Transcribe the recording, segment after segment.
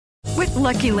With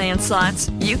Lucky Land Slots,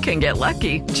 you can get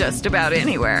lucky just about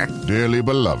anywhere. Dearly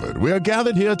beloved, we are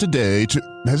gathered here today to...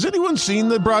 Has anyone seen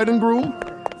the bride and groom?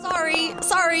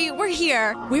 Sorry, we're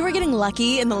here. We were getting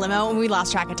lucky in the limo and we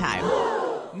lost track of time.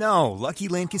 No, Lucky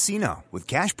Land Casino, with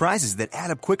cash prizes that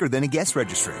add up quicker than a guest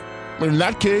registry. In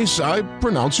that case, I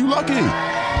pronounce you lucky.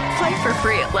 Play for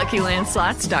free at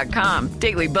LuckyLandSlots.com.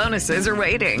 Daily bonuses are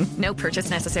waiting. No purchase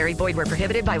necessary. Void where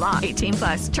prohibited by law.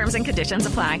 18+. Terms and conditions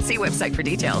apply. See website for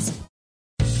details.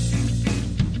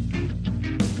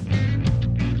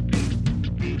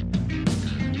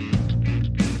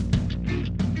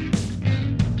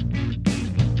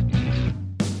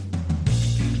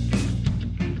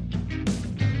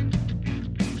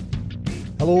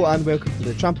 Hello and welcome to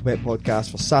the Trample Bet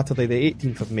podcast for Saturday the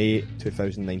 18th of May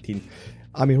 2019.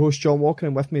 I'm your host John Walker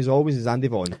and with me as always is Andy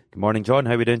Vaughan. Good morning, John.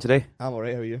 How are we doing today? I'm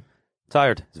alright, how are you?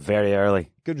 Tired. It's very early.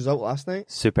 Good result last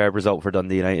night. Superb result for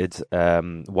Dundee United.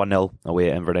 1-0 away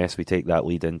at Inverness. We take that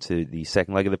lead into the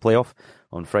second leg of the playoff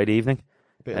on Friday evening.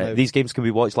 These games can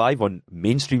be watched live on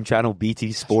mainstream channel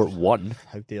BT Sport 1.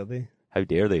 How dare they? How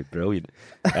dare they? Brilliant.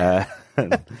 And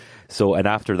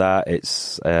after that,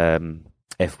 it's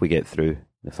if we get through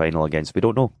the final against, we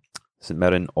don't know, St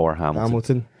Mirren or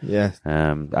Hamilton. Yeah.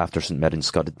 After St Mirren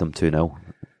scudded them 2-0.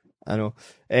 I know.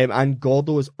 And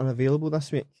Gordo is unavailable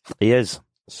this week. He is.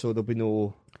 So there'll be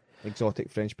no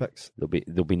exotic French picks.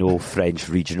 There'll be no French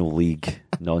regional league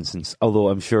nonsense. Although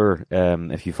I'm sure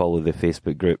if you follow the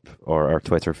Facebook group or our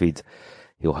Twitter feed,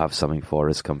 he'll have something for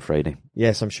us come Friday.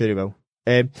 Yes, I'm sure he will.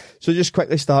 So just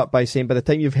quickly start by saying by the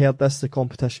time you've heard this, the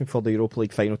competition for the Europa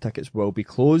League final tickets will be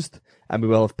closed and we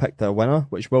will have picked a winner,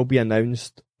 which will be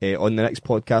announced on the next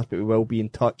podcast, but we will be in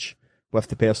touch with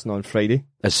the person on Friday.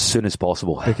 As soon as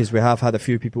possible. Because we have had a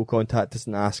few people contact us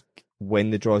and ask when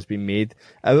the draw has been made.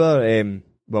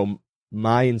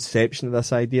 My inception of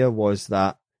this idea was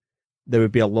that there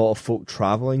would be a lot of folk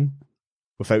travelling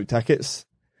without tickets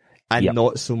and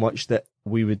not so much that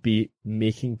we would be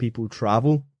making people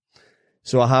travel.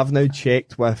 So I have now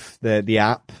checked with the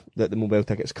app that the mobile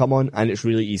tickets come on, and it's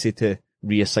really easy to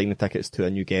reassign the tickets to a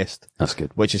new guest. That's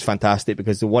good. Which is fantastic,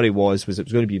 because the worry was it was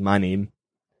going to be my name,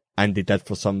 and they did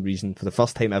for some reason, for the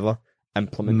first time ever,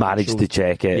 implement managed to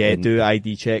check it. Yeah, do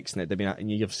ID checks,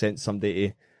 and you've sent somebody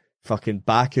to fucking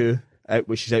Baku,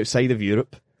 which is outside of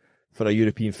Europe, for a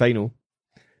European final.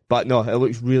 But no, it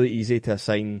looks really easy to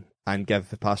assign and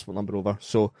give the passport number over.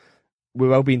 So we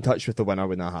will be in touch with the winner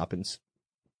when that happens.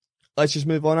 Let's just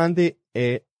move on, Andy.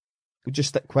 We'll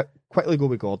just quickly go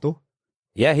with Gordo.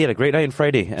 Yeah, he had a great night on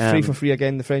Friday. 3 for 3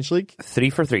 again in the French League. 3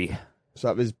 for 3. So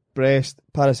that was Brest,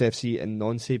 Paris FC and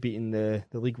Nancy beating the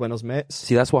league winners Metz.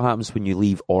 See, that's what happens when you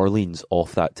leave Orleans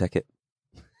off that ticket.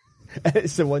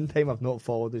 It's the one time I've not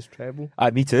followed his treble.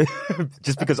 Me too.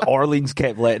 Just because Orleans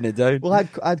kept letting it down. Well, I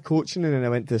had coaching and then I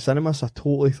went to the cinema, so I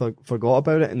totally forgot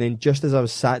about it. And then just as I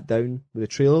was sat down with the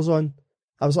trailers on,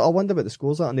 I was like, I wonder what the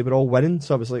scores are, and they were all winning.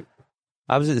 So I was like...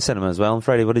 I was at the cinema as well on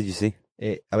Friday. What did you see?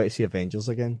 I went to see Avengers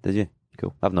again. Did you?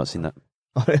 Cool. I've not seen that.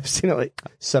 I've seen it like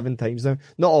 7 times now.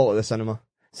 Not all at the cinema.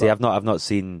 See, I've not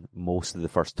seen most of the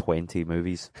first 20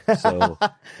 movies. So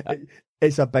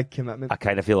it's a big commitment. I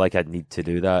kind of feel like I'd need to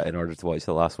do that in order to watch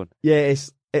the last one. Yeah,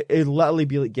 it'd literally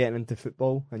be like getting into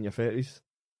football in your 30s.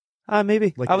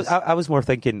 Maybe. Like I was more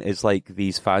thinking it's like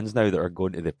these fans now that are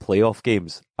going to the playoff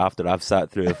games after I've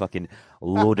sat through a fucking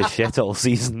load of shit all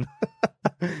season.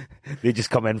 They just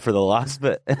come in for the last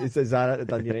bit. Is that it? The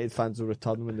Dundee United fans will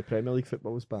return when the Premier League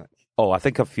football is back? Oh, I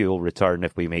think a few will return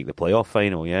if we make the playoff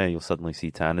final. Yeah, you'll suddenly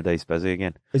see Tannadice busy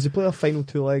again. Is the playoff final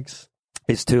 2 legs?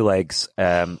 It's 2 legs.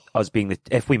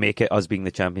 If we make it, us being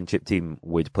the championship team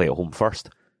would play at home first,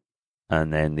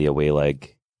 and then the away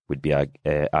leg would be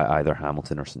either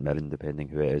Hamilton or St Mirren, depending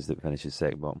who it is that finishes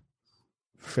second bottom.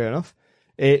 Fair enough.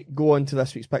 Go on to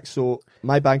this week's pick. So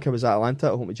my banker was Atalanta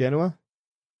at home to Genoa.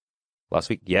 Last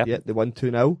week, yeah. Yeah, they won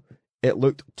 2-0. It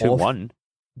looked 2-1.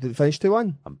 Did it finish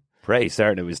 2-1? I'm pretty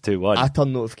certain it was 2-1. I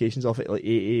turned notifications off at like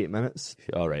 88 minutes.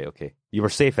 All right, okay. You were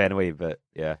safe anyway, but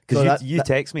yeah. Because you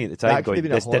text me at the time going,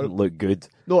 this didn't look good.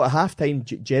 No, at half-time,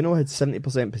 Genoa had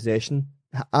 70% possession.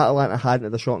 Atalanta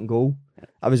hadn't had a shot on goal.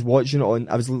 I was watching it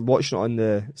on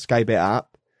the Sky Bet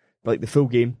app, like the full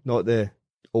game, not the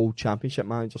old Championship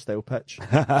Manager style pitch.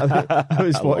 I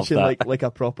was watching like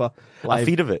a proper live, a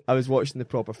feed of it. I was watching the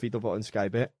proper feed of it on Sky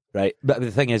Bet. Right, but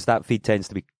the thing is that feed tends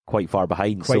to be quite far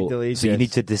behind, quite delayed, so you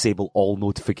need to disable all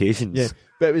notifications. Yeah,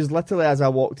 but it was literally as I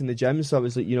walked in the gym, so I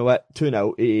was like, you know what,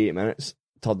 2-0, 88 minutes,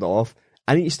 turned it off.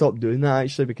 I need to stop doing that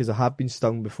actually because I have been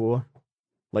stung before,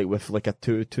 like with like a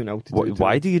 2-0 to 2-2.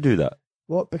 Why do you do that?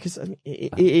 What? Because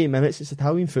 88 minutes, it's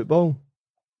Italian football.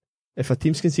 If a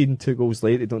team's conceding 2 goals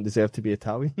late, they don't deserve to be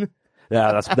Italian.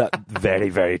 Yeah, that's very,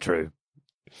 very true.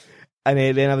 And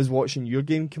then I was watching your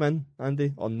game come in,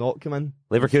 Andy, or not come in.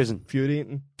 Leverkusen,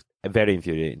 Infuriating. very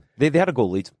infuriating. They had a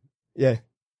goal lead, Yeah.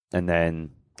 and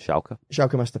then Schalke.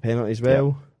 Schalke missed a penalty as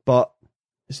well. But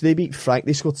so they beat Frank.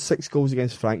 They scored 6 goals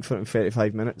against Frankfurt in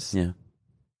 35 minutes. Yeah.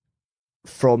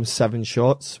 From 7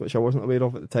 shots, which I wasn't aware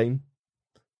of at the time.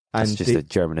 And It's just a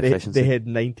German efficiency. They had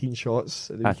 19 shots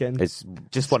at the weekend. It's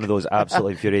just one of those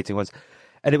absolutely infuriating ones.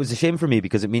 And it was a shame for me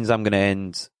because it means I'm going to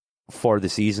end for the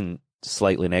season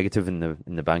slightly negative in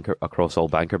the banker across all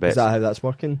banker bets. Is that how that's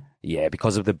working? Yeah,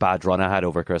 because of the bad run I had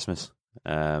over Christmas.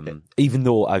 Even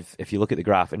though if you look at the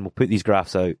graph, and we'll put these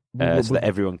graphs out so that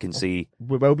everyone can see.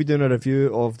 We will be doing a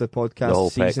review of the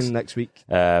podcast season next week.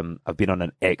 I've been on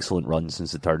an excellent run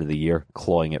since the turn of the year,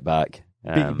 clawing it back.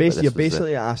 You're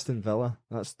basically at Aston Villa.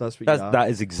 That's what you are. That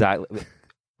is exactly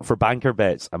for banker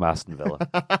bets. I'm Aston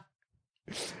Villa.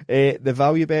 The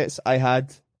value bets I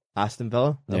had Aston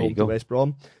Villa. There you go. West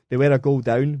Brom. They were a goal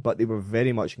down, but they were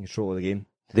very much in control of the game.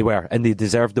 They were, and they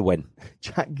deserved the win.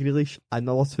 Jack Grealish,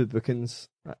 another 2 bookings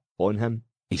on him.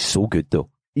 He's so good though.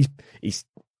 He's.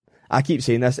 I keep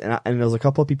saying this, and there's a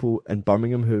couple of people in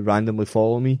Birmingham who randomly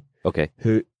follow me. Okay.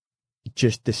 Who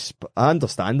just I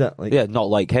understand it. Like, yeah, not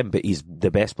like him, but he's the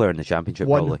best player in the championship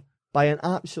probably by an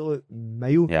absolute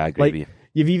mile. Yeah, I agree with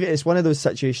you. It's one of those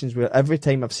situations where every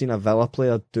time I've seen a Villa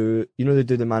player they do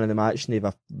the man of the match and they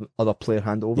have other player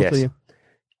hand over to you.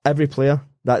 Every player,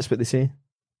 that's what they say.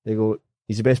 They go,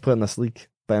 he's the best player in this league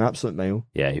by an absolute mile.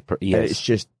 Yeah, he is. It's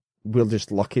just, we're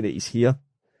just lucky that he's here.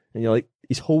 And you're like,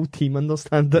 his whole team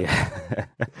understand it. Yeah.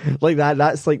 Like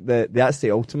that's like that's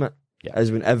the ultimate. Yeah.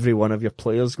 Is when every one of your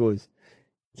players goes,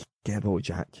 get about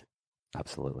Jack.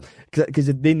 Absolutely. Because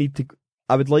they need to,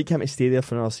 I would like him to stay there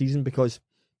for another season because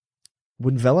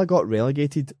when Villa got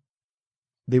relegated,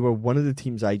 they were one of the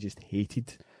teams I just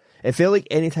hated. It felt like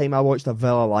any time I watched a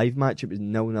Villa live match, it was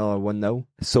 0-0 or 1-0.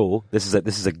 So this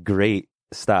is a great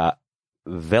stat.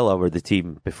 Villa were the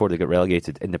team before they got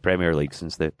relegated in the Premier League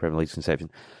since the Premier League's inception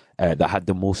that had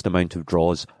the most amount of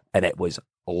draws, and it was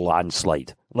a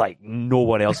landslide. Like no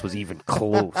one else was even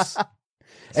close.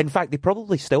 In fact, they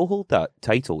probably still hold that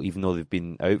title, even though they've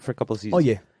been out for a couple of seasons. Oh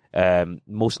yeah,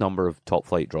 most number of top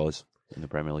flight draws in the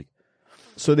Premier League.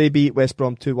 So they beat West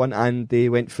Brom 2-1 and they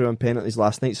went through on penalties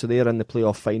last night, so they are in the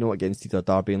playoff final against either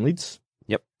Derby and Leeds.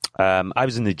 Yep. I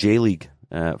was in the J League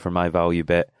for my value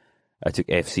bet. I took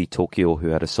FC Tokyo, who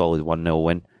had a solid 1-0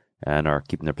 win and are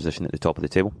keeping their position at the top of the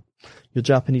table. Your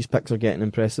Japanese picks are getting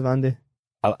impressive, Andy.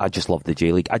 I just love the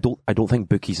J League. I don't think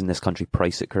bookies in this country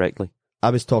price it correctly. I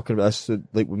was talking about this,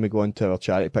 like when we go into our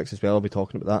charity picks as well, I'll be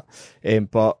talking about that.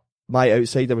 But my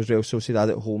outsider was Real Sociedad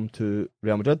at home to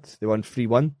Real Madrid. They won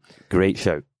 3-1. Great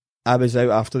shout. I was out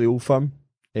after the Old Firm,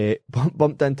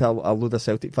 bumped into a load of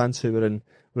Celtic fans who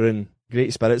were in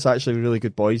great spirits, actually, really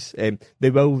good boys. They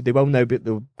will now be,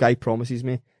 the guy promises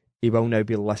me, he will now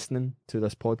be listening to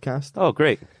this podcast. Oh,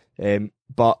 great.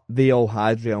 But they all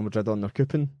had Real Madrid on their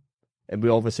coupon. And we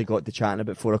obviously got to chatting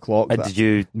about 4 o'clock. And did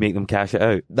you make them cash it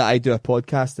out? That I do a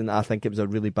podcast and I think it was a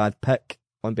really bad pick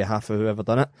on behalf of whoever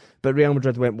done it. But Real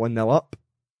Madrid went 1-0 up.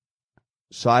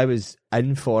 So I was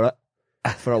in for it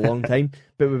for a long time.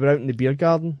 But we were out in the beer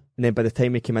garden. And then by the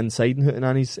time we came inside in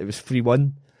Hootenannies, it was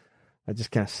 3-1. I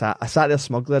just kind of sat there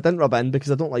smugly. I didn't rub it in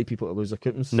because I don't like people to lose their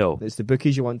coupons. No. It's the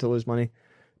bookies you want to lose money.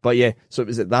 But yeah, so it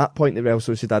was at that point that Real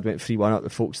Sociedad went 3-1 up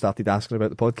that folks started asking about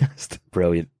the podcast.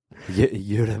 Brilliant.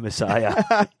 You're a messiah.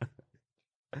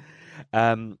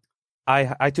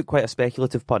 I took quite a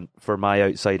speculative punt for my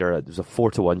outsider. It was a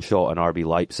 4-1 shot on RB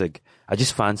Leipzig. I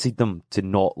just fancied them to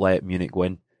not let Munich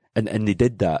win. And they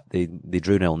did that. They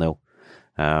drew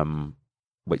 0-0.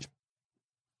 Which,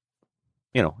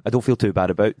 you know, I don't feel too bad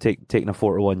about. Taking a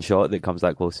 4-1 shot that comes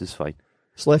that close is fine.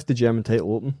 It's left the German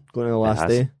title open going to the last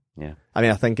day. Yeah. I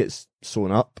mean, I think it's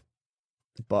sewn up.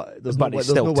 But there's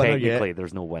still no winner technically yet.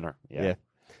 There's no winner. Yeah.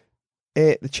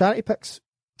 The charity picks,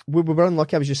 we were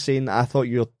unlucky. I was just saying that I thought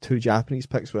your 2 Japanese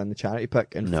picks were in the charity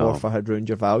pick and No. Forfar had ruined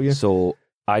your value. So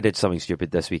I did something stupid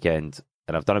this weekend,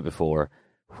 and I've done it before,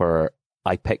 where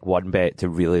I pick one bet to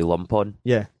really lump on,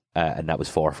 Yeah. and that was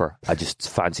Forfar. I just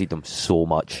fancied them so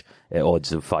much at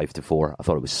odds of 5-4. I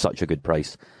thought it was such a good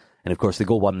price. And of course, they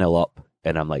go 1-0 up,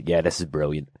 and I'm like, yeah, this is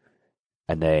brilliant.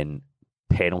 And then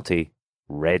penalty,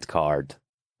 red card,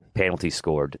 penalty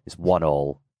scored. It's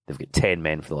 1-1. They've got 10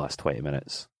 men for the last 20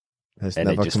 minutes. It's and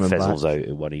it never just coming fizzles back. out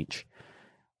at 1 each.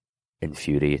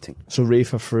 Infuriating. So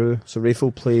Rafe are through. So Rafe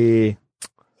will play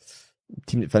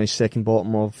team that finished second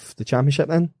bottom of the championship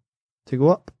then to go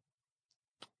up.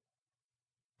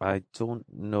 I don't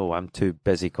know. I'm too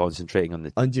busy concentrating on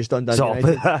the And just undone top of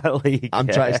United. that league. I'm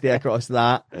trying to stay across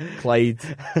that. Clyde,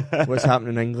 what's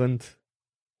happening in England?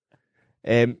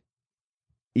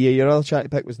 Your other chat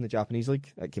pick was in the Japanese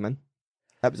league that came in.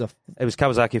 It was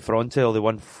Kawasaki Frontale. They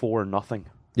won 4-0.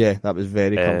 Yeah, that was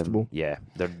very comfortable. Yeah,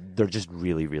 they're just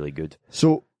really, really good.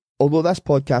 So, although this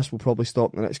podcast will probably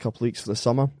stop in the next couple of weeks for the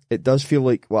summer, it does feel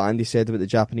like what Andy said about the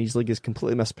Japanese league is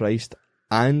completely mispriced,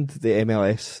 and the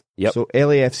MLS. Yep. So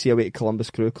LAFC away to Columbus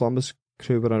Crew. Columbus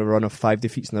Crew were on a run of 5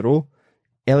 defeats in a row.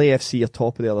 LAFC are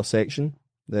top of the other section,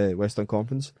 the Western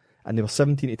Conference, and they were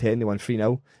 17-10. They won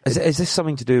 3-0. Is this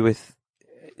something to do with,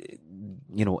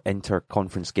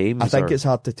 inter-conference games? I think it's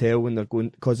hard to tell when they're going,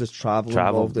 because there's travel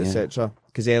involved, yeah. etc.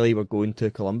 Because LA were going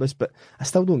to Columbus, but I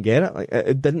still don't get it. Like,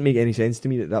 it didn't make any sense to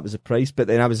me that was the price. But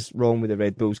then I was wrong with the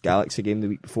Red Bulls Galaxy game the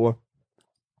week before.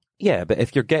 Yeah, but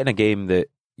if you're getting a game that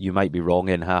you might be wrong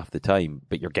in half the time,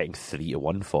 but you're getting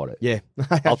 3-1 for it, Yeah,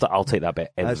 I'll take that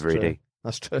bet every day.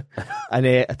 That's true. And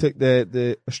I took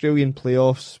the Australian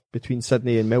playoffs between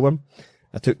Sydney and Melbourne.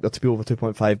 I took there to be over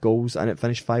 2.5 goals, and it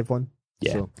finished 5-1.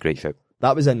 Yeah, So great shout.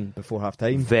 that was in before half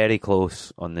time. Very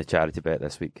close on the charity bet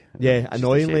this week. Yeah, Just a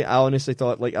annoyingly, shame. I honestly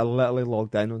thought, I literally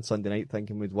logged in on Sunday night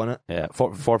thinking we'd won it. Yeah,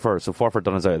 Forfar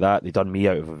done us out of that. They done me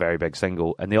out of a very big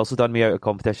single, and they also done me out of a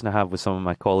competition I have with some of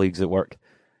my colleagues at work,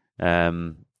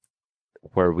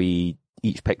 where we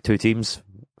each pick 2 teams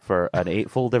for an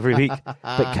 8-fold every week,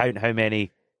 but count how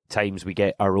many times we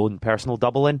get our own personal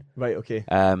double in. Right, okay.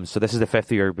 So this is the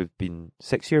 5th year we've been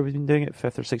doing it,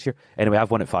 5th or 6th year. Anyway, I've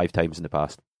won it 5 times in the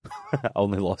past. I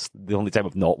only lost. The only time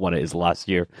I've not won it is last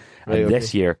year, Right, and okay.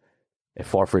 this year,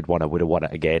 if Forfar won, I would have won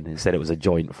it again. Instead, it was a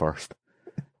joint first.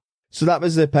 So that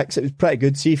was the picks. It was pretty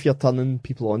good. See if you're turning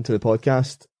people onto the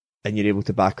podcast and you're able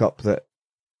to back up that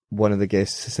one of the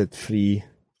guests said 3,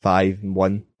 5, and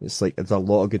 1. It's like there's a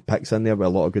lot of good picks in there with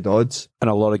a lot of good odds. And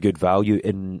a lot of good value.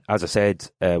 In, as I said,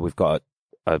 we've got.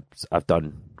 I've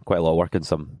done quite a lot of work on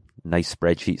some nice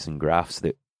spreadsheets and graphs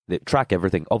that track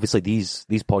everything. Obviously, these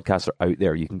podcasts are out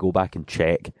there. You can go back and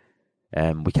check.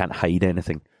 We can't hide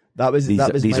anything.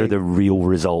 These are the real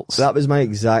results. That was my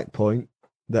exact point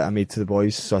that I made to the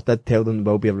boys. So I did tell them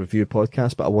there will be a review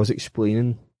podcast, but I was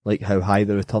explaining how high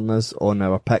the return is on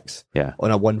our picks. Yeah.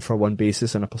 On a 1-for-1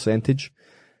 basis and a percentage.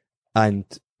 And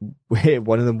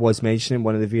one of them was mentioning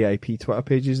one of the VIP Twitter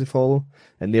pages they follow,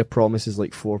 and their promise is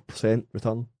 4%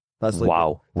 return. That's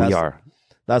wow. We are.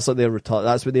 That's their return.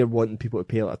 That's what they're wanting people to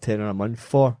pay a tenner a month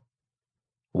for.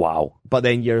 Wow. But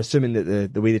then you're assuming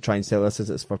that the way they try and sell this is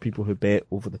it's for people who bet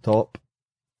over the top.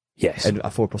 Yes. And a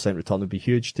 4% return would be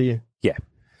huge to you. Yeah.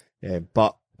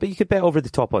 But you could bet over the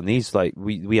top on these.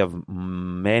 We have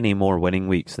many more winning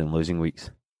weeks than losing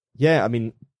weeks. Yeah, I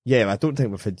mean, I don't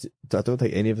think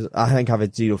any of us. I think I've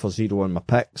had 0 for 0 on my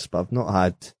picks, but I've not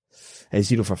had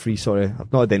 0 for 3. Sorry,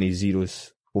 I've not had any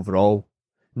zeros overall.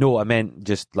 No, I meant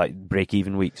just break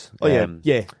even weeks. Oh yeah.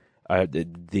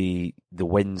 The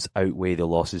wins outweigh the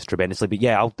losses tremendously. But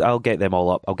yeah, I'll get them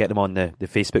all up. I'll get them on the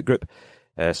Facebook group.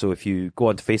 So if you go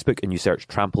onto Facebook and you search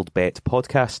Trampled Bet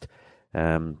Podcast,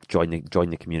 join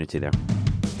the community there.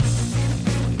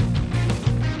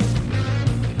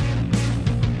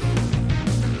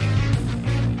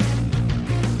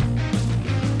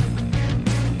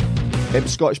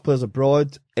 Scottish Players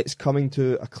Abroad, it's coming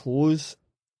to a close.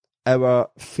 Our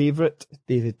favourite,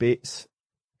 David Bates.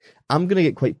 I'm going to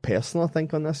get quite personal, I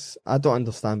think, on this. I don't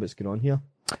understand what's going on here.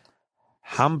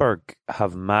 Hamburg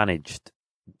have managed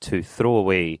to throw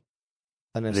away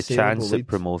the chance at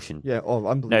promotion. Yeah,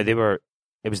 unbelievable. Now,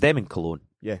 it was them in Cologne.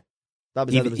 Yeah. That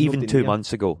was even 2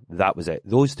 months ago, that was it.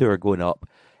 Those two are going up,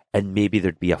 and maybe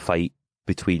there'd be a fight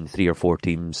between 3 or 4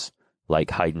 teams like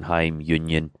Heidenheim,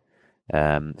 Union,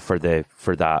 for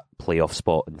that playoff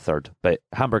spot in third. But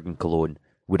Hamburg and Cologne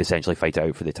would essentially fight it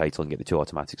out for the title and get the 2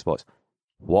 automatic spots.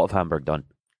 What have Hamburg done?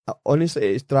 Honestly,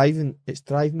 it's driving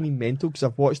me mental because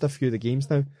I've watched a few of the games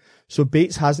now. So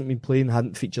Bates hasn't been playing,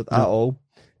 hadn't featured at all.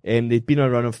 They'd been on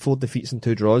a run of 4 defeats and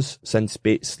 2 draws since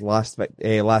Bates' last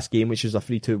game, which was a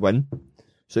 3-2 win.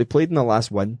 So he played in the last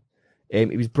win.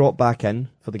 He was brought back in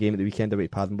for the game at the weekend away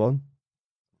at Paderborn.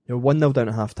 They were 1-0 down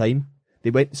at half time.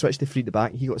 They switched to 3 at the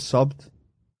back. He got subbed.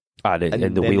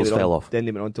 And the wheels fell off. Then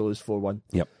they went on to lose 4-1.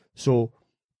 Yep. So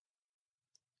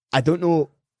I don't know.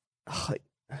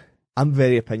 I'm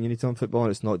very opinionated on football,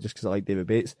 and it's not just because I like David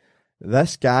Bates.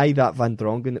 This guy, that Van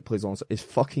Drongen that plays on, is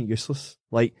fucking useless.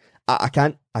 I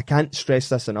can't stress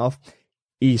this enough.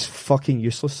 He's fucking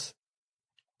useless,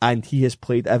 and he has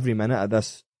played every minute of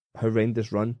this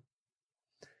horrendous run.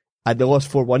 And they lost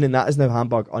 4-1, and that is now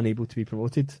Hamburg unable to be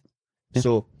promoted. Yeah.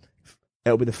 So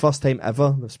it'll be the first time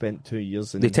ever they've spent 2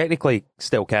 years. They technically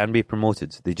still can be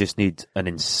promoted. They just need an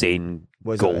insane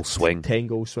goal swing. 10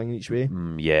 goal swing each way.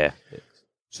 Yeah.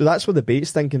 So that's where the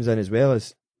Bates thing comes in as well.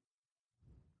 Is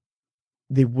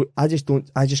I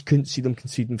just couldn't see them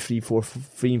conceding 3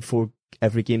 and 4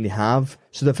 every game they have.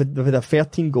 So they've had a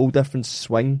 13 goal difference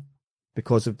swing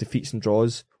because of defeats and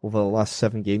draws over the last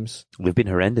 7 games. They've been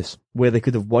horrendous. Where they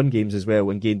could have won games as well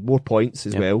and gained more points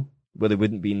as well, where they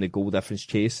wouldn't be in the goal difference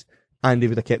chase, and they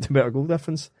would have kept a better goal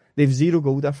difference. They've 0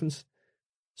 goal difference.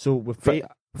 So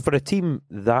for a team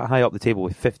that high up the table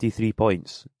with 53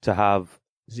 points to have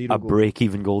a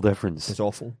break-even goal difference, it's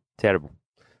awful. Terrible.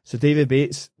 So David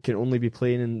Bates can only be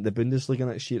playing in the Bundesliga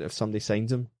next year if somebody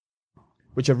signs him,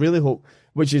 which I really hope.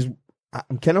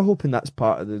 I'm kind of hoping that's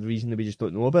part of the reason that we just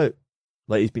don't know about.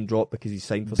 Like he's been dropped because he's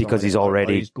signed for because he's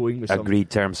already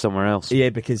agreed terms somewhere else. Yeah,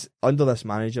 because under this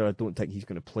manager, I don't think he's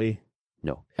going to play.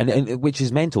 No, and which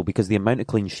is mental because the amount of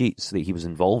clean sheets that he was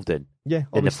involved in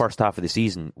in the first half of the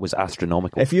season was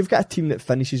astronomical. If you've got a team that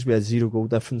finishes with a 0 goal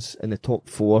difference in the top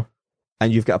 4,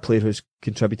 and you've got a player who's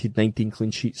contributed 19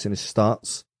 clean sheets in his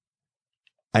starts,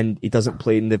 and he doesn't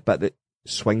play in the bit that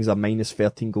swings a minus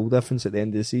 13 goal difference at the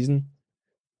end of the season,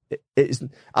 it's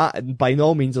by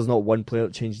no means there's not one player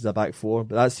that changes the back 4,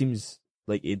 but that seems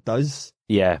like it does.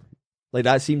 Yeah. Like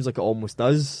that seems like it almost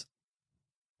does.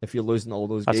 If you're losing all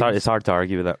those games. It's hard to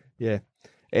argue with that. Yeah.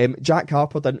 Jack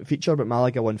Harper didn't feature, but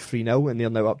Malaga won 3-0 and they're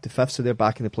now up to 5th, so they're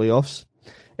back in the playoffs.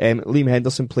 Liam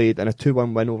Henderson played in a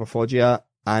 2-1 win over Foggia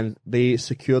and they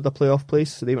secured the playoff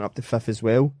place, so they went up to 5th as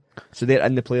well. So they're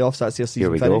in the playoffs, that's their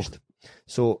season finished.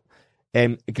 So,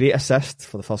 a great assist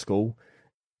for the first goal.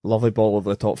 Lovely ball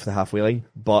over the top for the halfway line,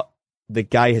 but the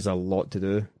guy has a lot to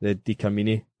do, the Di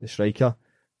Carmine, the striker.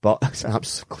 But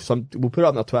we'll put it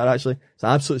up on our Twitter actually. It's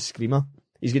an absolute screamer.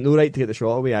 He's got no right to get the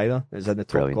shot away either. It's in the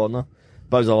top corner.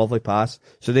 But it was a lovely pass.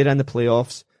 So they're in the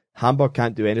playoffs. Hamburg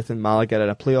can't do anything. Malaga are in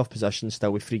a playoff position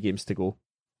still with 3 games to go.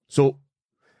 So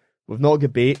we've not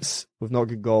got Bates, we've not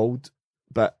got Gold,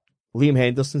 but Liam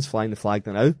Henderson's flying the flag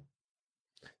now.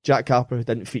 Jack Harper, who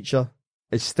didn't feature,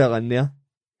 is still in there.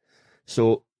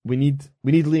 So we need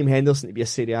Liam Henderson to be a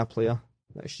Serie A player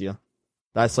next year.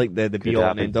 That's like the be all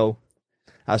and end all.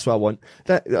 That's what I want.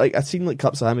 I've seen like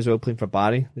clips of him as well playing for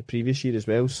Bari the previous year as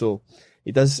well. So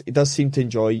he does seem to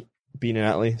enjoy being in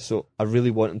Italy. So I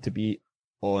really want him to be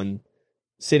on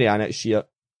Serie A next year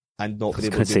and not be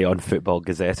able to say on Football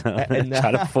Gazette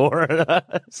Channel 4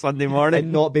 Sunday morning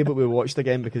and not be able to be watched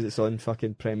again because it's on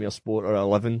fucking Premier Sport or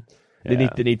 11. They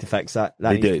need to fix that.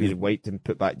 That needs to be wiped and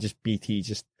put back. Just BT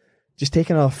just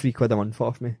take another £3 a month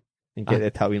off me. And get the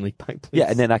Italian League back, please. Yeah,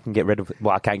 and then I can get rid of...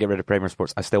 Well, I can't get rid of Premier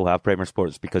Sports. I still have Premier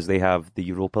Sports because they have the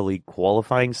Europa League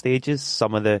qualifying stages.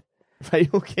 Some of the...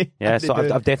 Right, okay. Yeah, so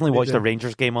I've definitely watched a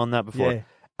Rangers game on that before. Yeah.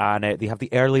 And they have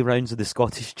the early rounds of the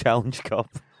Scottish Challenge Cup.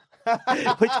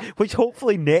 which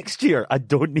hopefully next year I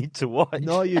don't need to watch.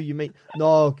 No, you might...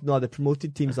 No, the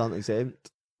promoted teams aren't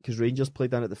exempt. Because Rangers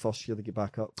played in it the first year they get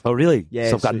back up. Oh, really? Yeah.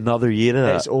 So I've got another year of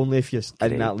that. It's only if you're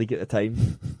in that league at the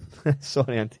time.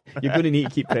 Sorry, Andy. You're going to need to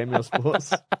keep Premier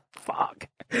Sports. Fuck.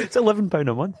 It's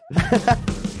 £11 a month.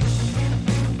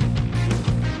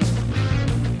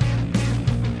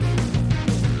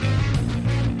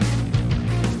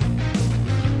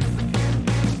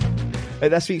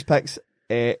 This week's picks,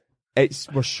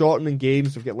 we're shortening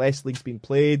games. We've got less leagues being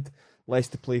played. Less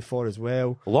to play for as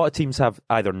well. A lot of teams have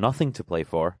either nothing to play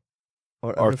for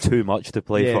or too much to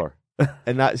play for.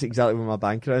 And that's exactly where my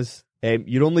banker is.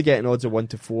 You're only getting odds of 1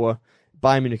 to 4.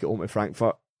 Bayern Munich at home to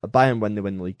Frankfurt. Bayern win, they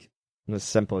win the league. And it's as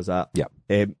simple as that. Yeah.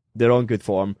 They're on good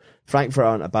form. Frankfurt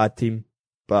aren't a bad team,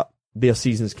 but their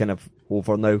season's kind of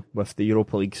over now with the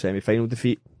Europa League semi-final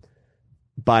defeat.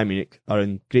 Bayern Munich are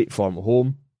in great form at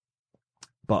home.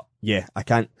 But yeah, I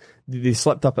can't. They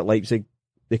slipped up at Leipzig.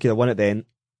 They could have won it then.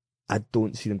 I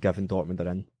don't see them giving Dortmund a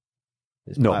in.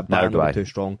 No, neither do I. Too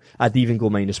strong. I'd even go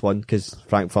 -1 because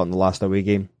Frankfurt in the last away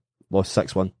game lost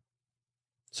 6-1.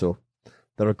 So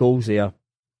there are goals there.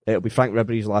 It'll be Frank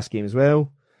Ribery's last game as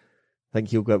well. I think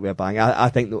he'll go out with a bang. I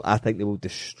think they will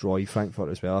destroy Frankfurt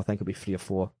as well. I think it'll be 3 or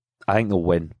 4. I think they'll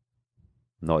win.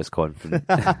 Not as confident.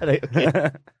 Right,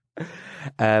 okay.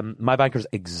 My banker's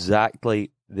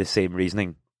exactly the same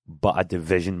reasoning, but a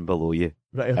division below you.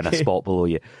 Right, okay. And a spot below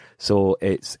you. So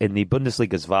it's in the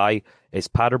Bundesliga Zwei. It's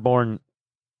Paderborn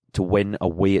to win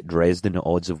away at Dresden at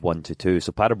odds of 1 to 2.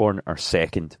 So Paderborn are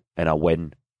second, and a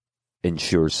win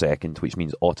ensures second, which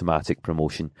means automatic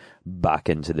promotion back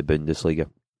into the Bundesliga.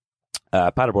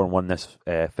 Paderborn won this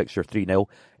fixture 3-0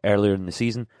 earlier in the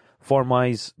season.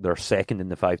 Form-wise, they're second in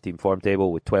the 5-team form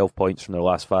table with 12 points from their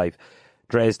last 5.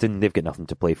 Dresden, they've got nothing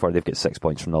to play for. They've got 6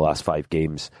 points from the last 5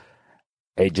 games.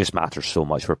 It just matters so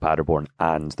much for Paderborn,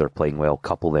 and they're playing well.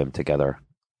 Couple them together,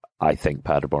 I think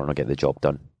Paderborn will get the job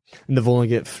done. And they've only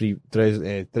got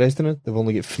Dresden. They've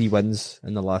only got 3 wins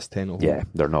in the last 10 at home. Yeah,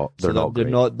 they're not. They're not great.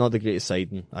 They're not the greatest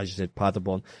side. And as you said,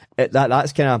 Paderborn.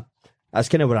 That's kind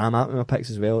of where I'm at with my picks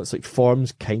as well. It's like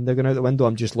form's kind of going out the window.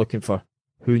 I'm just looking for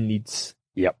who needs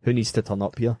to turn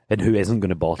up here and who isn't going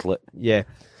to bottle it. Yeah,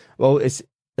 well, it's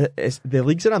the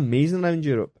leagues are amazing around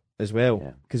Europe as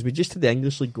well, because we just had the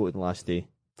English League go to the last day.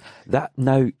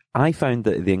 Now, I found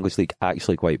that the English League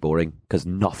actually quite boring because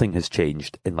nothing has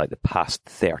changed in like the past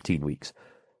 13 weeks.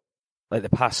 Like the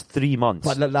past 3 months,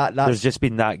 but there's just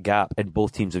been that gap, and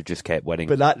both teams have just kept winning.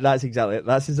 But that's exactly it.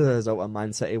 That's as a result of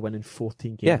Man City winning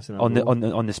 14 games. Yeah, in a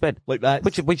row. on the spin, like that,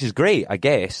 which is great, I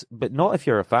guess. But not if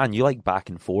you're a fan. You like back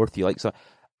and forth. You like so.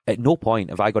 At no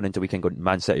point have I gone into a weekend going,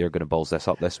 Man City are going to balls this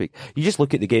up this week. You just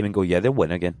look at the game and go, yeah, they'll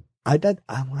win again. I did.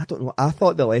 I don't know. I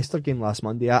thought the Leicester game last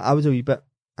Monday, I was a wee bit.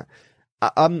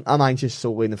 I'm anxious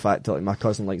solely in the fact that like, my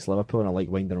cousin likes Liverpool and I like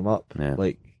winding him up. Yeah.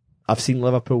 Like I've seen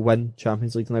Liverpool win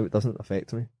Champions League now, it doesn't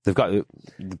affect me. They've got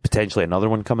potentially another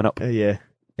one coming up. Yeah.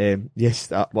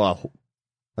 Yes. Well,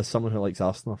 as someone who likes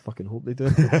Arsenal, I fucking hope they do.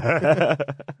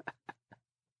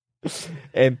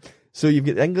 So you've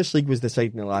got the English League was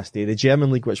decided in the last day. The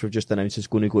German League, which we've just announced, is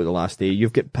going to go to the last day.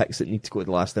 You've got picks that need to go to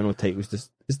the last day. No titles. Is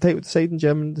the title decided in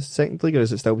German, the second league, or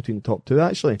is it still between the top 2,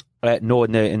 actually? No,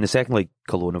 in the second league,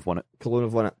 Cologne have won it.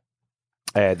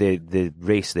 The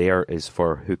race there is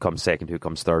for who comes second, who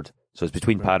comes third. So it's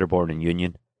between Paderborn and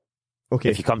Union. Okay.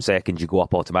 If you come second, you go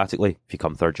up automatically. If you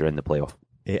come third, you're in the playoff.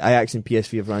 Ajax and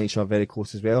PSV have run each other very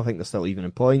close as well. I think they're still even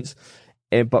in points.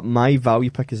 But my value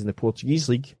pick is in the Portuguese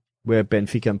league, where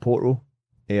Benfica and Porto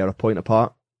are a point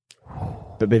apart.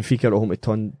 But Benfica are at home to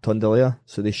Tondela,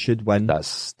 so they should win. That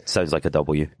sounds like a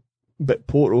W. But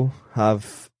Porto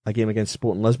have a game against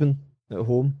Sporting Lisbon at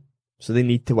home, so they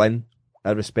need to win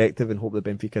irrespective and hope that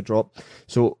Benfica drop.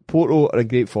 So Porto are in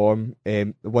great form.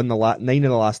 They won 9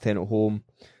 of the last 10 at home.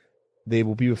 They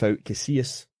will be without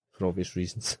Casillas for obvious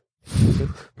reasons.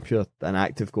 Pure an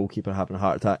active goalkeeper having a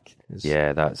heart attack.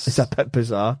 It's a bit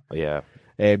bizarre. Yeah.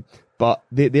 But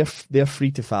they're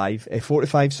 3-5,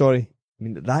 45. Sorry, I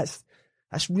mean that's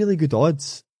really good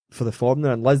odds for the form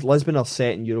there. And Lisbon are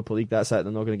set in Europa League. That's it.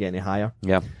 They're not going to get any higher.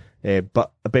 Yeah.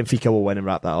 But Benfica will win and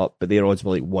wrap that up. But their odds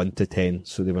were like 1-10,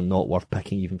 so they were not worth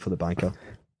picking even for the banker.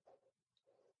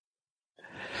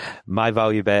 My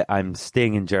value bet. I'm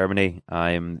staying in Germany.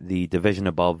 I'm the division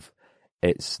above.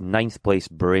 It's 9th place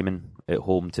Bremen at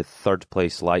home to 3rd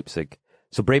place Leipzig.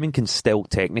 So Bremen can still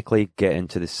technically get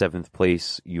into the 7th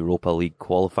place Europa League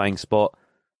qualifying spot,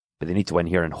 but they need to win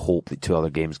here and hope that 2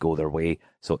 other games go their way.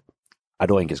 So I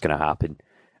don't think it's going to happen.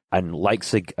 And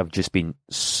Leipzig have just been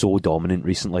so dominant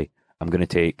recently. I'm going to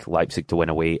take Leipzig to win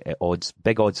away at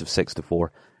big odds of 6-4.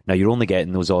 Now you're only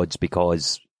getting those odds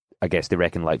because I guess they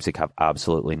reckon Leipzig have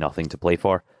absolutely nothing to play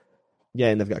for. Yeah,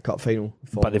 and they've got a cup final.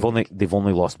 But they've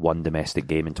only lost 1 domestic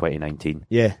game in 2019.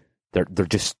 Yeah. They're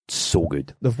just so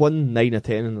good. They've won 9 of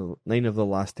 10 and 9 of the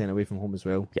last 10 away from home as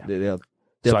well. Yeah.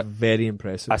 They're very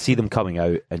impressive. I see them coming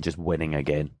out and just winning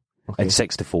again. Okay. And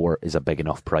 6-4 is a big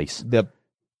enough price. They're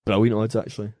brilliant odds,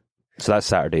 actually. So that's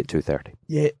Saturday at 2:30.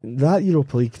 Yeah, that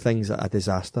Europa League thing's a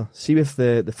disaster. See with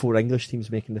the 4 English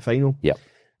teams making the final. Yeah.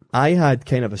 I had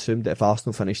kind of assumed that if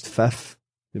Arsenal finished 5th,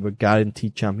 they were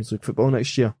guaranteed Champions League football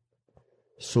next year.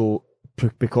 So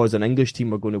because an English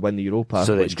team were going to win the Europa,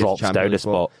 so it drops down a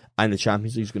spot, and the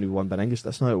Champions League is going to be won by an English.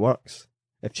 That's not how it works.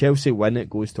 If Chelsea win, it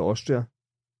goes to Austria.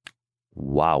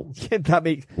 Wow. Yeah, that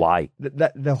makes why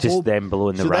the just whole, them below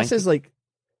in the rank. So this is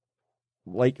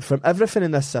like from everything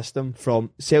in this system, from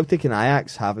Celtic and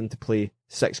Ajax having to play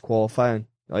 3 qualifying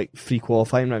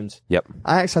rounds. Yep.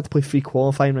 Ajax had to play 3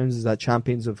 qualifying rounds as the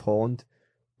champions of Holland,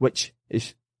 which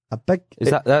is a big.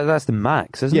 That's the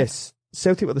max, isn't it? Yes.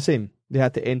 Celtic were the same. They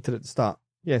had to enter at the start.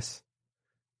 Yes.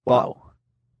 Wow. But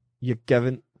you're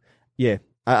given. Yeah.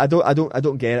 I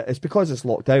don't get it. It's because it's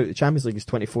locked out. The Champions League is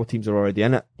 24 teams are already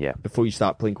in it. Yeah. Before you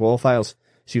start playing qualifiers.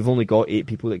 So you've only got 8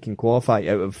 people that can qualify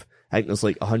out of, I think there's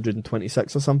like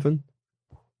 126 or something.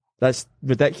 That's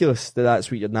ridiculous that's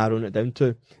what you're narrowing it down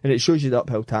to. And it shows you the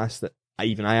uphill task that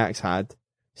even Ajax had,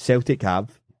 Celtic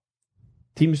have.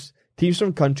 Teams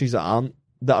from countries that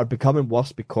are becoming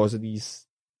worse because of these.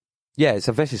 Yeah, it's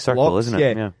a vicious circle, blocks, isn't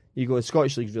it? Yeah. You go, the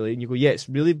Scottish League's really, and you go, yeah, it's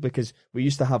really because we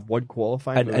used to have 1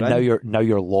 qualifying. And now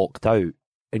you're locked out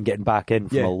and getting back in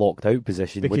from a locked out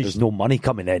position when there's no money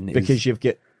coming in. Because you've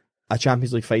got a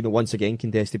Champions League final once again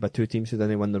contested by 2 teams who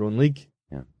didn't win their own league.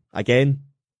 Yeah. Again.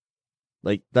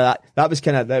 Like that was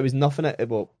that was nothing.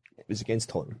 Well, It was against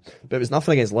Tottenham. But it was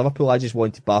nothing against Liverpool. I just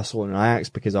wanted Barcelona and Ajax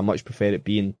because I much prefer it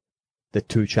being the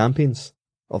two champions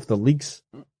of the leagues.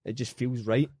 It just feels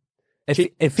right.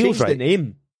 It feels change right. the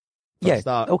name. Yeah,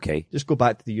 Start. okay. Just go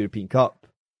back to the European Cup.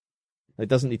 It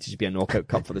doesn't need to just be a knockout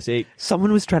cup for the sake.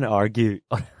 Someone was trying to argue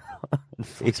on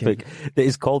Facebook that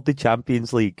it's called the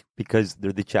Champions League because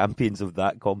they're the champions of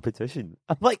that competition.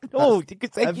 I'm like, no, you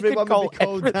could call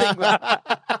everything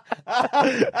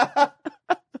that.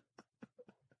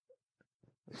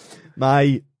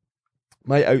 My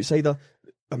outsider.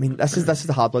 I mean, this is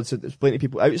the hard one. So there's plenty of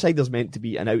people. Outsider's meant to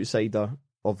be an outsider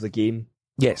of the game.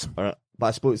 Yes, but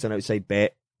I suppose it's an outside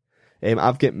bet.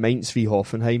 I've got Mainz v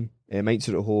Hoffenheim. Mainz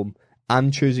are at home.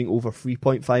 I'm choosing over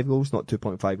 3.5 goals, not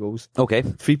 2.5 goals. Okay.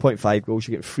 3.5 goals.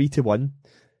 You get 3-1.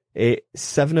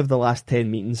 7 of the last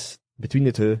 10 meetings between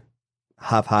the two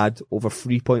have had over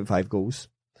 3.5 goals.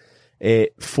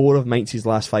 4 of Mainz's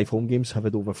last 5 home games have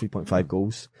had over 3.5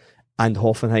 goals. And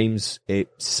Hoffenheim's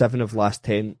 7 of the last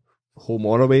 10 home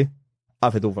or away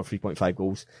have had over 3.5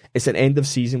 goals. It's an end of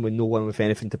season with no one with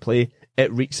anything to play.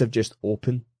 It reeks of just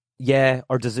open. Yeah,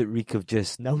 or does it reek of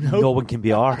just no one can be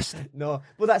arsed? No,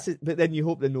 well that's it. But then you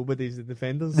hope that nobody's the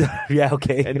defenders. Yeah,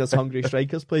 okay. And there's hungry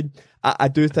strikers playing. I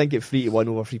do think at 3-1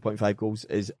 over 3.5 goals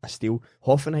is a steal.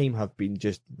 Hoffenheim have been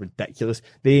just ridiculous.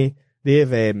 They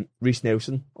have Reece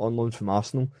Nelson on loan from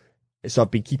Arsenal, so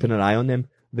I've been keeping an eye on them.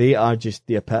 They are just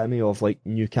the epitome of like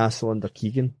Newcastle under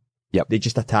Keegan. Yep. They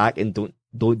just attack and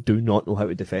do not know how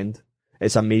to defend.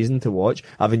 It's amazing to watch.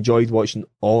 I've enjoyed watching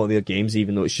all of their games,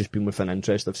 even though it's just been with an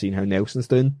interest of seeing how Nelson's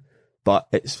doing. But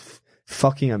it's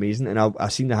fucking amazing. And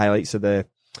I've seen the highlights of the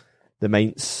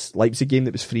Mainz Leipzig game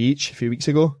that was free each a few weeks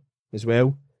ago as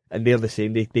well. And they're the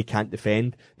same. They can't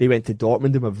defend. They went to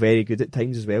Dortmund and were very good at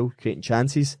times as well, creating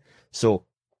chances. So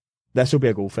this will be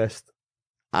a goal fest.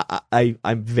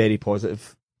 I'm very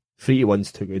positive.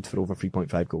 3-1's too good for over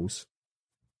 3.5 goals.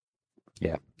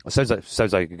 Yeah. Sounds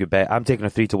like a good bet. I'm taking a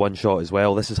 3-1 shot as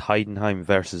well. This is Heidenheim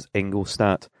versus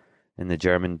Ingolstadt in the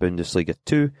German Bundesliga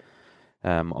 2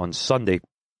 on Sunday.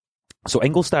 So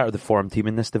Ingolstadt are the form team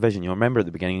in this division. You remember at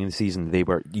the beginning of the season,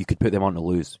 you could put them on to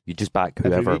lose. You just back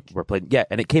whoever were playing. Yeah,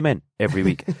 and it came in every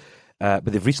week. But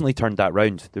they've recently turned that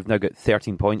round. They've now got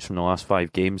 13 points from the last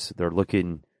 5 games. They're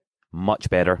looking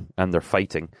much better and they're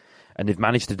fighting. And they've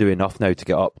managed to do enough now to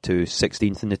get up to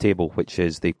 16th in the table, which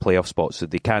is the playoff spot, so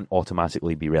they can't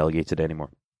automatically be relegated anymore.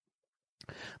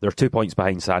 They're 2 points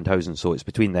behind Sandhausen, so it's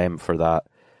between them for that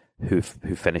who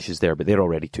finishes there, but they're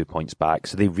already 2 points back,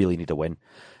 so they really need a win.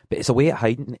 But it's away at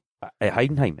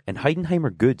Heidenheim, and Heidenheim are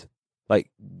good.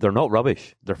 Like, they're not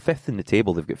rubbish. They're 5th in the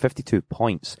table. They've got 52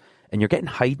 points, and you're getting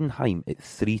Heidenheim at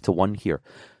 3-1 here.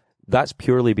 That's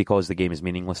purely because the game is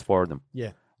meaningless for them.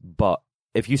 Yeah. But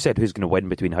if you said who's going to win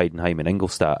between Heidenheim and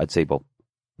Ingolstadt, I'd say, well,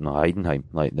 no, Heidenheim.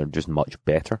 Like, they're just much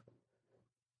better.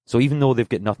 So even though they've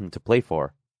got nothing to play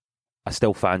for, I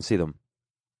still fancy them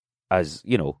as,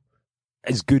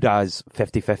 as good as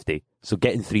 50-50. So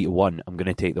getting 3-1, I'm going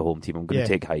to take the home team. I'm going to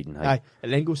take Heidenheim. Aye.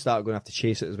 And Ingolstadt are going to have to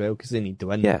chase it as well because they need to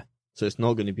win. Yeah. So it's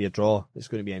not going to be a draw. It's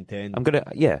going to be end-to-end.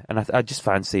 And I just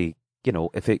fancy,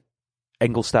 if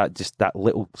Ingolstadt just that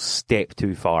little step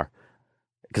too far.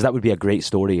 Because that would be a great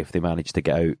story if they managed to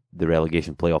get out the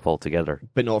relegation playoff altogether.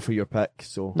 But not for your pick,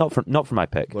 so... Not for my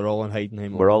pick. We're all on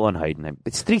Heidenheim. We're all on Heidenheim.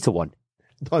 It's 3-1.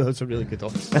 No, that's a really good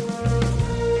odds.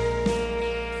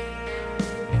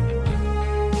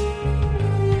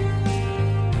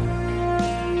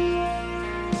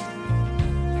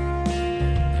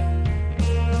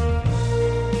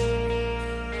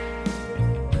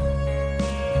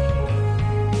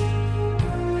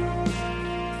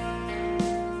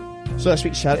 So this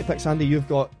week's charity picks, Andy, you've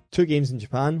got 2 games in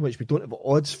Japan, which we don't have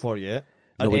odds for yet.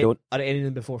 No, we don't. Are any of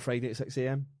them before Friday at 6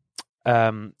 a.m?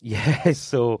 Yeah,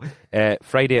 so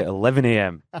Friday at 11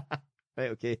 a.m. Right,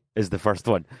 okay. is the first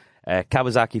one.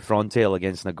 Kawasaki Frontale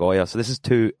against Nagoya. So this is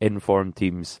 2 informed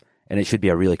teams, and it should be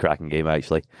a really cracking game,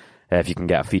 actually. If you can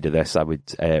get a feed of this, I would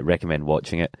recommend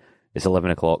watching it. It's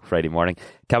 11 o'clock Friday morning.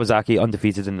 Kawasaki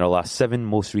undefeated in their last 7.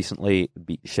 Most recently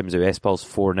beat Shimizu S-Pulse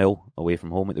 4-0 away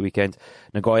from home at the weekend.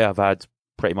 Nagoya have had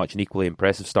pretty much an equally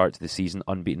impressive start to the season,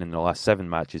 unbeaten in their last 7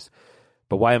 matches.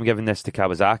 But why I'm giving this to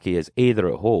Kawasaki is A, they're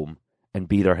at home, and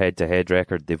B, their head-to-head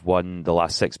record. They've won the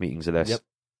last 6 meetings of this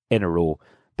in a row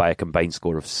by a combined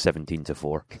score of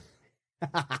 17-4.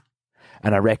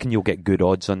 And I reckon you'll get good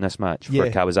odds on this match for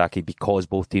Kawasaki because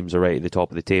both teams are right at the top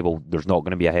of the table. There's not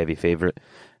going to be a heavy favourite.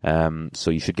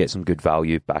 So you should get some good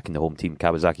value back in the home team,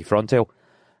 Kawasaki Frontale.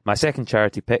 My second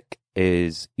charity pick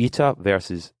is Ita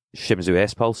versus Shimizu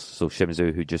S-Pulse. So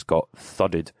Shimizu, who just got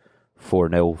thudded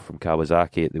 4-0 from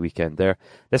Kawasaki at the weekend there.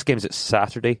 This game's at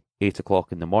Saturday 8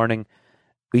 o'clock in the morning.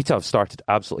 Ita have started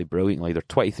absolutely brilliantly. They're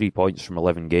 23 points from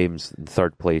 11 games in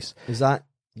third place. Is that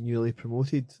newly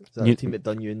promoted? Is that the team that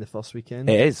done you in the first weekend?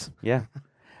 It is, yeah.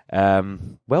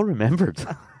 Well remembered.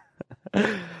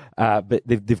 But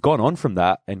they've gone on from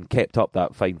that and kept up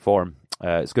that fine form.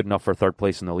 It's good enough for third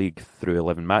place in the league through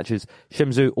 11 matches.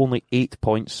 Shimizu only 8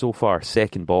 points so far,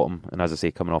 second bottom, and as I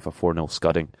say, coming off a 4-0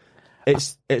 scudding.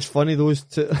 It's funny those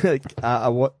two. Like,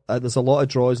 there's a lot of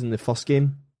draws in the first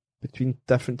game between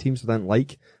different teams I didn't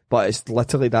like, but it's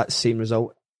literally that same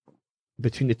result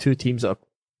between the two teams that are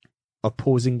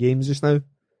opposing games just now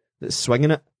that's swinging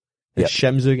it. Yep.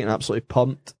 Shimizu getting absolutely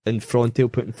pumped and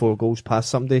Frontale putting 4 goals past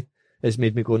somebody has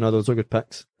made me go, no, those are good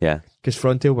picks. Yeah. Because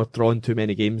Frontale were drawing too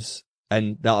many games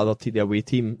and that other team, the away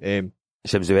team,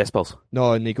 Shimizu Espals.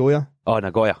 No, Nagoya. Oh,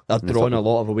 Nagoya. They're drawing a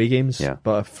lot of away games, yeah.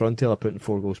 But if Frontale are putting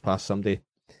 4 goals past somebody,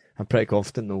 I'm pretty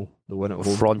confident they'll win at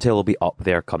home. Frontale will be up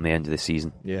there come the end of the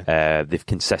season. Yeah. They've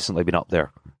consistently been up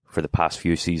there for the past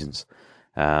few seasons.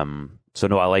 So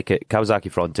no, I like it.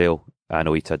 Kawasaki Frontale and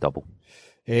Oita double.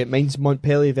 Mine's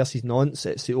Montpellier versus Nantes.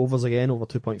 It's the overs again, over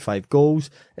 2.5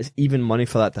 goals. It's even money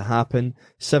for that to happen.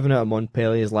 7 out of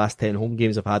Montpellier's last 10 home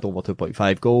games have had over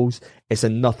 2.5 goals. It's a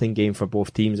nothing game for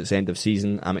both teams. It's end of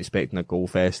season. I'm expecting a goal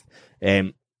fest.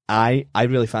 I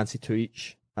really fancy 2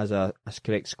 each as a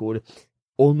correct score.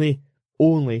 Only,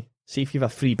 see if you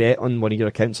have a free bet on one of your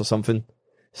accounts or something,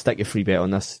 stick your free bet on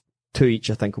this. 2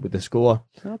 each I think will be the score.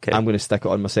 Okay. I'm going to stick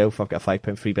it on myself. I've got a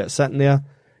 £5 free bet sitting there.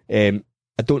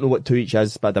 I don't know what 2 each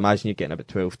is, but I'd imagine you're getting about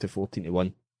 12 to 14 to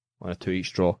 1 on a 2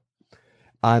 each draw.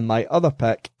 And my other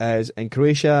pick is in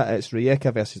Croatia. It's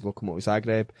Rijeka versus Lokomotiv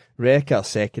Zagreb. Rijeka are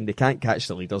second. They can't catch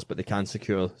the leaders, but they can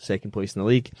secure second place in the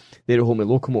league. They're at home with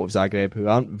Lokomotiv Zagreb, who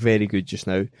aren't very good just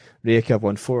now. Rijeka have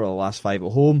won 4 of the last 5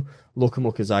 at home.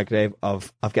 Lokomotiv Zagreb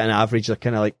have got an average. They're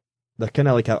kind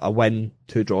of like a win,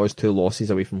 2 draws, 2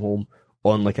 losses away from home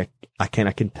on like a kind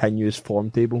of continuous form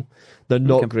table. They're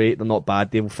not great, they're not bad,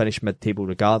 they will finish mid-table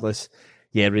regardless.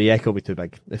 Yeah, Rijeka will be too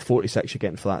big. The 46 you're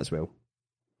getting for that as well.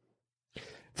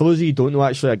 For those of you who don't know,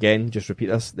 actually, again, just repeat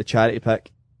this, the charity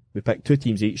pick, we pick 2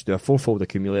 teams each, do a 4-fold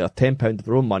accumulator, £10 of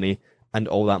their own money, and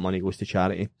all that money goes to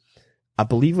charity. I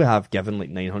believe we have given like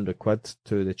 £900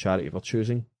 to the charity we're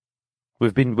choosing.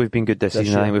 We've been good this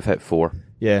season. I think we've hit 4.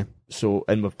 Yeah, so,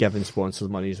 and we've given sponsors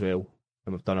money as well,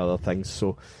 and we've done other things,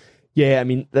 so yeah, I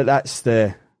mean that's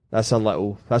a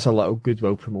little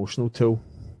goodwill promotional tool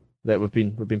that we've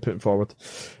been putting forward.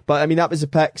 But I mean that was the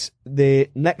picks. The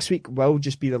next week will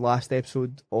just be the last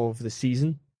episode of the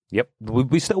season. Yep,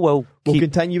 we still will. We'll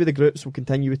continue with the groups. We'll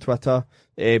continue with Twitter.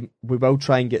 We will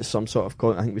try and get some sort of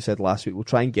content. I think we said last week we'll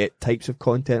try and get types of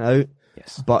content out.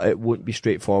 Yes, but it won't be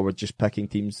straightforward. Just picking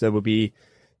teams. There will be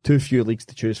too few leagues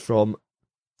to choose from,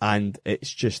 and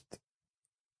it's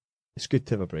good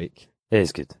to have a break. It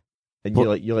is good. And you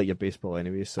like your baseball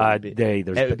anyway, so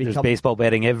there's baseball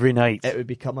betting every night. It would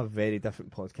become a very different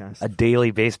podcast. A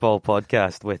daily baseball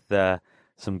podcast with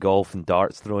some golf and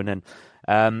darts thrown in.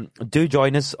 Do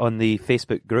join us on the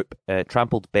Facebook group,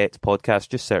 Trampled Bet Podcast.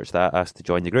 Just search that, ask to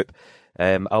join the group.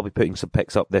 I'll be putting some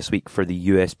picks up this week for the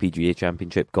USPGA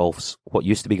Championship, what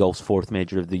used to be golf's 4th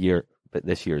major of the year, but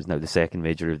this year is now the 2nd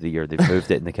major of the year. They've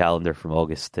moved it in the calendar from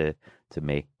August to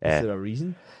May. Is there a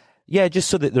reason? Yeah, just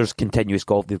so that there's continuous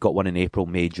golf. They've got one in April,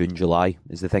 May, June, July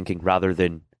is the thinking, rather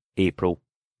than April,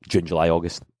 June, July,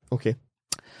 August. Okay.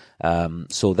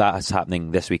 So that is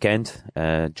happening this weekend.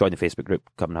 Join the Facebook group,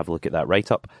 come and have a look at that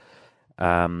write-up.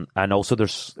 And also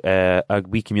there's a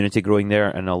wee community growing there,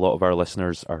 and a lot of our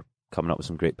listeners are coming up with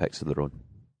some great picks of their own.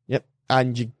 Yep.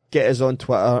 And you get us on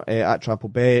Twitter at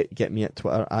TrampleBet. Get me at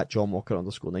Twitter at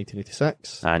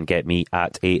JohnWalker_1986. And get me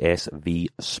at ASV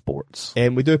Sports.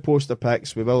 We do post the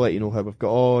picks. We will let you know how we've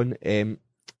got on.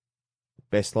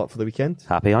 Best luck for the weekend.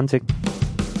 Happy hunting.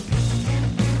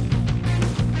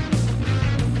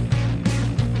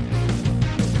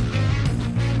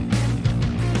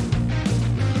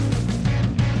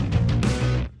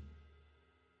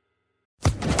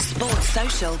 Sports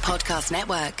Social Podcast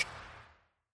Network.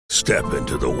 Step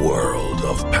into the world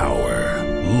of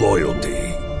power, loyalty,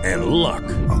 and luck.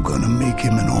 I'm gonna make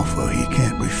him an offer he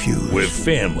can't refuse. With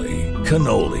family,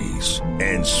 cannolis,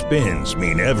 and spins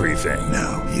mean everything.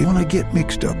 Now, you wanna get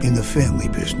mixed up in the family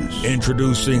business.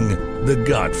 Introducing The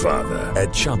Godfather at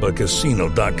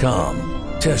ChumbaCasino.com.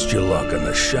 Test your luck in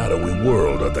the shadowy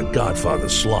world of The Godfather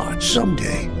slot.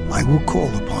 Someday, I will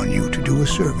call upon you to do a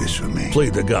service for me. Play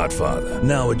The Godfather,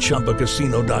 now at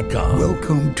ChumbaCasino.com.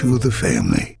 Welcome to the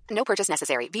family. No purchase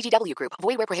necessary. VGW Group.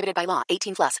 Void where prohibited by law.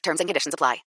 18+. Terms and conditions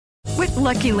apply. With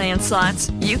Lucky Land Slots,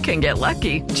 you can get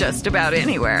lucky just about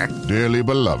anywhere. Dearly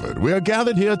beloved, we are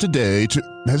gathered here today to...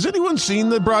 Has anyone seen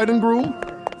the bride and groom?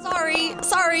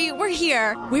 Sorry, we're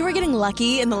here. We were getting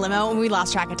lucky in the limo and we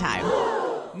lost track of time.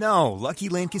 No, Lucky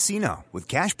Land Casino, with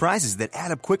cash prizes that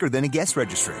add up quicker than a guest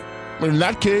registry. In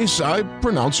that case, I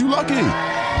pronounce you lucky.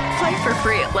 Play for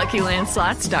free at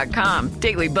LuckyLandSlots.com.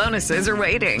 Daily bonuses are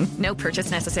waiting. No purchase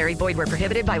necessary. Void where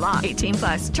prohibited by law.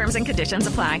 18+. Terms and conditions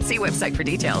apply. See website for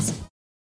details.